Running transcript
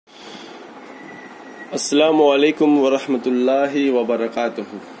Assalamu alaikum wa rahmatullahi wa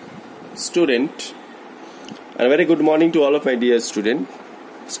barakatuhu. Student, and a very good morning to all of my dear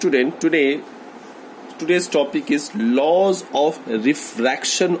students. Today's topic is laws of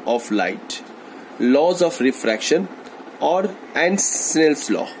refraction of light. Laws of refraction and Snell's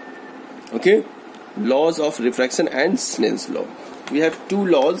law. Okay? Laws of refraction and Snell's law. We have two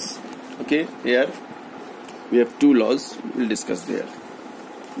laws. Okay, here we have two laws. We'll discuss there.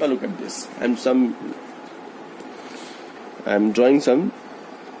 Now look at this. I'm drawing some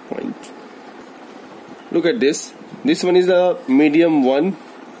point. Look at this. This one is a medium 1,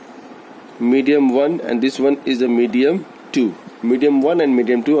 and this one is a medium 2. Medium 1 and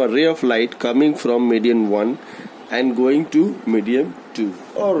medium 2 are ray of light coming from medium 1 and going to medium 2,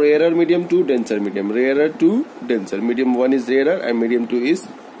 or rarer medium 2, denser medium. Rarer to denser. Medium 1 is rarer and medium 2 is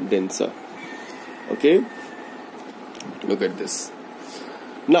denser. Okay? Look at this.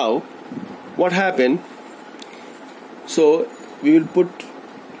 Now, what happened? So, we will put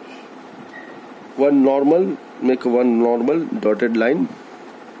make one normal dotted line.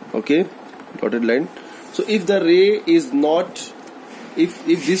 Okay, dotted line. So, if the ray is not, if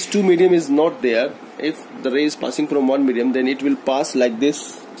this two medium is not there, if the ray is passing from one medium, then it will pass like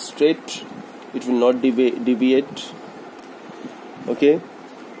this, straight. It will not deviate. Okay.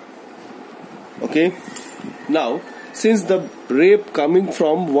 Now, since the ray coming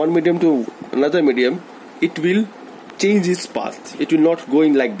from one medium to another medium, it will change its path. It will not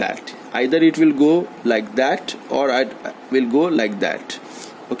going like that. Either it will go like that or it will go like that.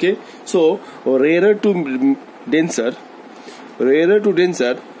 Okay. So rarer to denser,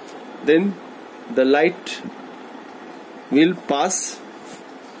 then the light will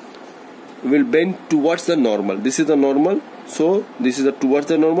bend towards the normal. This is the normal. So this is towards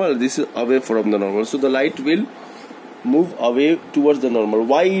the normal. This is away from the normal. So the light will move away towards the normal.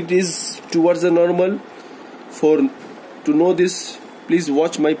 Why it is towards the normal? To know this, please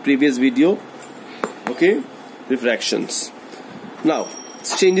watch my previous video. Okay, refractions. Now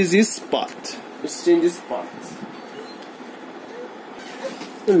it changes its path.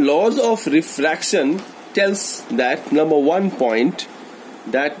 The laws of refraction tells that number 1 point,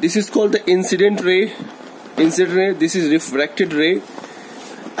 that this is called the incident ray. This is refracted ray,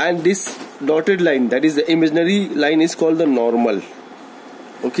 and this dotted line, that is the imaginary line, is called the normal.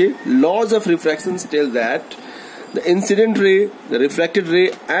 Okay, laws of refractions tell that the incident ray, the refracted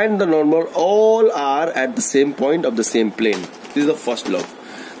ray, and the normal all are at the same point of the same plane. This is the first law.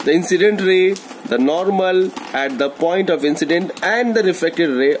 The incident ray, the normal at the point of incident, and the refracted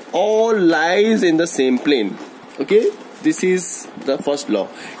ray all lies in the same plane. Okay, this is the first law.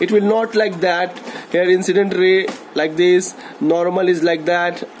 It will not like that. Here incident ray like this, normal is like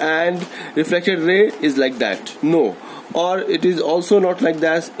that, and refracted ray is like that. No. Or it is also not like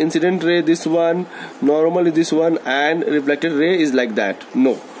that. Incident ray this one, normal is this one, and reflected ray is like that.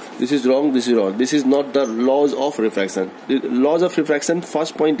 No. This is wrong, this is wrong. This is not the laws of refraction. The laws of refraction,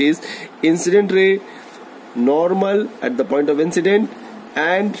 first point is incident ray, normal at the point of incident,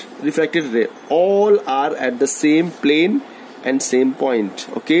 and refracted ray all are at the same plane and same point.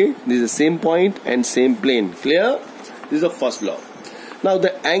 Okay, this is the same point and same plane. Clear? This is the first law. Now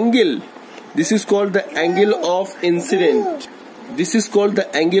the angle, this is called the angle of incident. This is called the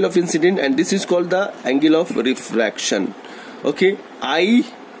angle of incident, and this is called the angle of refraction. Okay, I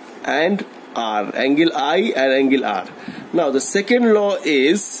and R, angle I and angle R. Now the second law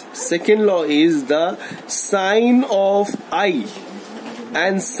is the sine of I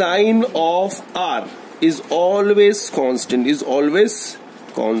and sine of R is always constant.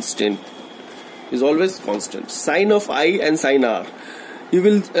 Sine of I and sine R. You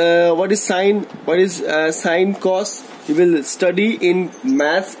will what is sine cos? You will study in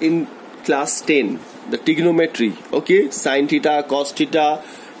math in class 10, the trigonometry. Okay, sine theta, cos theta,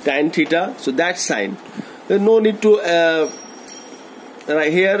 tan theta. So that's sine. There's no need to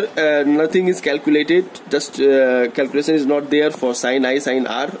right here. Nothing is calculated. Just calculation is not there for sine I, sine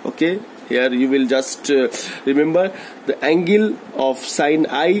R. Okay. Here you will just remember the angle of sine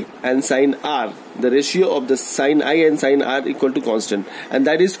I and sine R. The ratio of the sine I and sine R equal to constant, and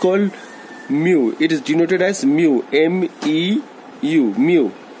that is called mu. It is denoted as mu. M-E-U.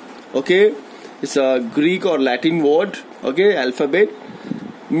 Mu. Okay. It's a Greek or Latin word. Okay. Alphabet.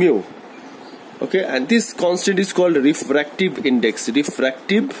 Mu. Okay. And this constant is called refractive index.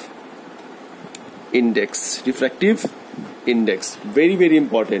 Refractive index. Very, very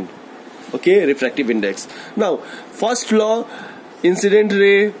important. Okay, refractive index. Now, first law, incident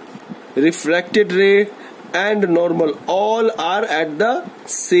ray, refracted ray, and normal all are at the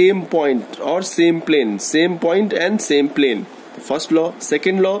same point or same plane. Same point and same plane. first law.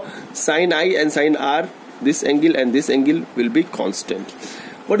 Second law, sin I and sin R, this angle and this angle will be constant.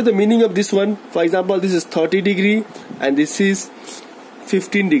 What is the meaning of this one? For example, this is 30 degree and this is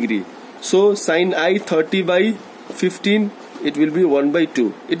 15 degree. So sin I 30 by 15, it will be 1 by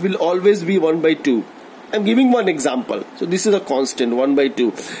 2. It will always be 1 by 2. I am giving one example. So this is a constant, 1 by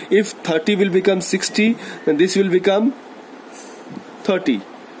 2. If 30 will become 60, then this will become 30.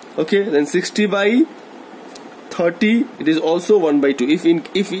 Okay, then 60 by 30, it is also 1 by 2. If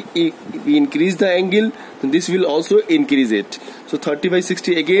we increase the angle, then this will also increase it. So 30 by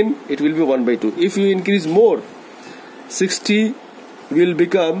 60, again it will be 1 by 2. If you increase more, 60 will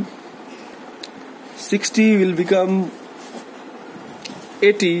become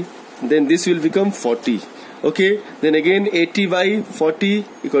 80, then this will become 40. Okay, then again 80 by 40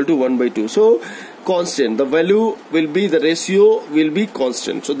 equal to 1 by 2. So constant, the value will be, the ratio will be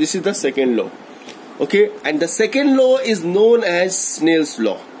constant. So this is the second law. Okay, and the second law is known as Snell's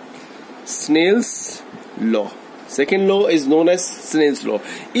law. Snell's law. Second law is known as Snell's law.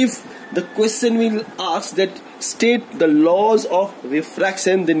 If the question will ask that state the laws of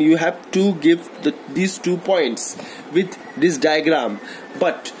refraction, then you have to give these 2 points with this diagram.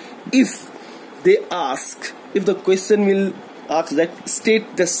 But if the question will ask that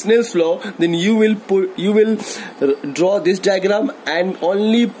state the Snell's law, then you will draw this diagram and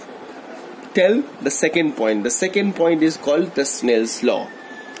only tell the second point. The second point is called the Snell's law.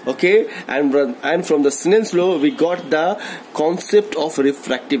 Okay, and from the Snell's law we got the concept of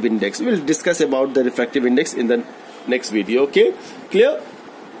refractive index. We will discuss about the refractive index in the next video. Okay, clear?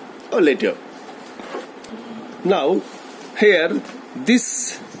 Or later. Now here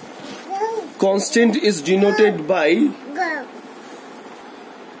this constant is denoted by,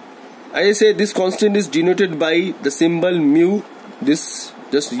 I say this constant is denoted by the symbol mu. This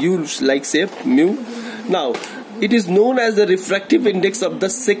just U like shape, mu. Now it is known as the refractive index of the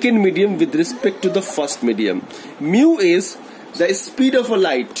second medium with respect to the first medium. Mu is the speed of a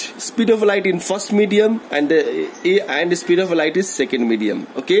light. Speed of a light in first medium, and the speed of a light is second medium.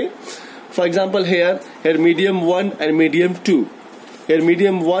 Okay. For example, here medium 1 and medium 2. Here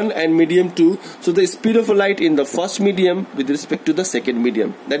medium 1 and medium 2. So the speed of a light in the first medium with respect to the second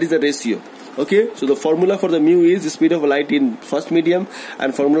medium. That is the ratio. Okay. So the formula for the mu is the speed of a light in first medium,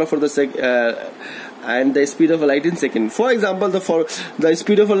 and formula for the and the speed of a light in second. For example, the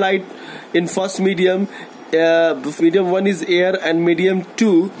speed of a light in first medium, medium 1 is air, and medium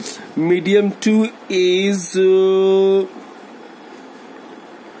 2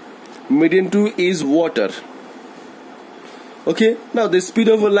 is water. Okay, now the speed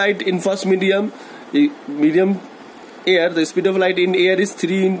of a light in first medium air, the speed of light in air is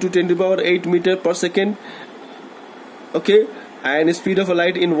 3 into 10 to the power 8 meter per second. Okay, and speed of a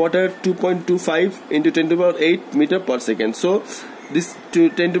light in water 2.25 into 10 to the power 8 meter per second. So this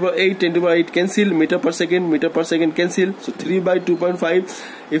 10 to the power 8, 10 to the power 8 cancel, meter per second cancel. So 3 by 2.5,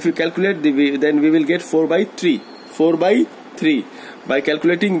 if you calculate then we will get 4 by 3. 4 by 3. By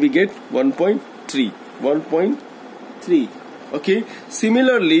calculating we get 1.3. Okay.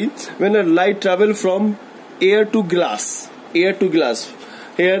 Similarly, when a light travel from air to glass, here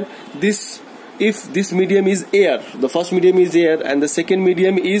if this medium is air, the first medium is air and the second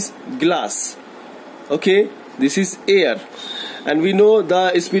medium is glass. Okay, this is air, and we know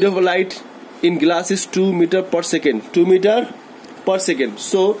the speed of a light in glass is 2 meter per second. 2 meter per second.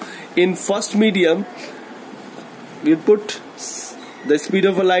 So in first medium we put the speed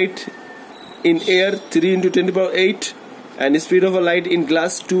of a light in air 3 into 10 to the power 8 and the speed of a light in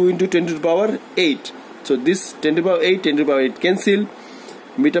glass 2 into 10 to the power 8. So this 10 to the power 8, 10 to the power 8 cancel,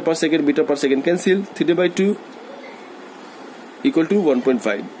 meter per second cancel, 3 by 2 equal to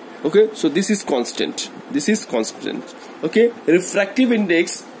 1.5. Okay, so this is constant. Okay, refractive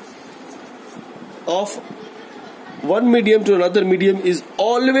index of one medium to another medium is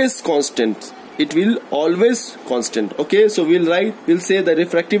always constant. It will always constant. Okay, so we'll say the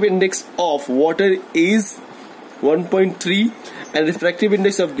refractive index of water is 1.3 and refractive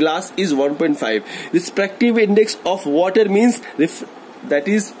index of glass is 1.5. Refractive index of water means that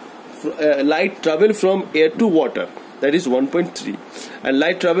is light travel from air to water, that is 1.3, and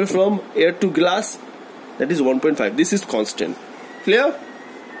light travel from air to glass, that is 1.5. This is constant. Clear?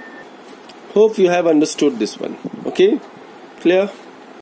 Hope you have understood this one. Okay, clear?